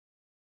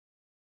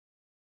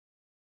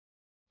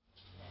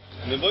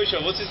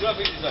Boisha, what's his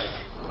graphic design?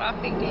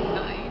 Graphic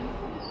design.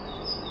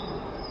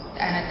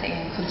 Anything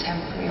in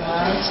contemporary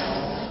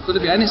world. Could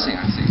it be anything,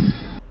 I think?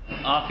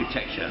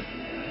 Architecture.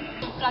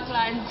 Black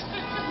lines.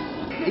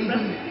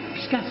 Even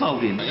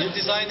scaffolding. Are you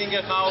designing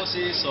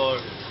houses or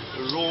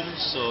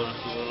rooms or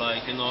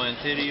like,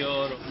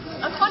 interior?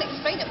 I can't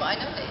explain it, but I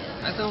know it.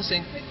 I don't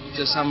think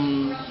there's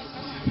some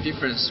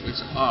difference with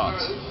art.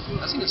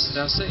 I think it's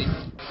the same.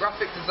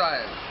 Graphic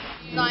design.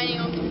 Designing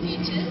on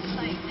computers,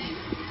 like this.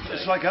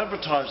 It's like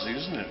advertising,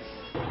 isn't it?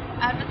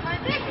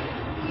 Advertising?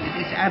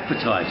 It's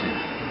advertising.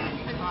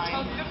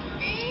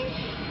 Photography?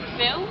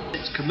 Film?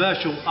 It's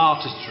commercial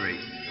artistry,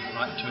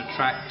 like to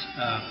attract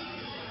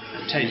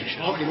attention.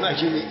 I can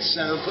imagine it's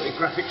putting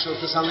graphics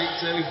onto something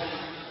to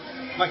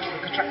make it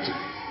look attractive.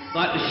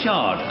 Like the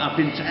Shard up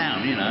in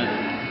town,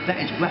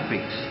 that is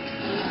graphics.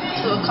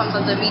 Sort of comes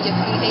under media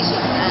communications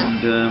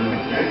and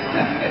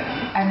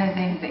And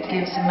Anything that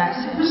gives a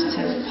message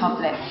to the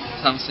public.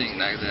 Something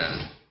like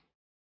that.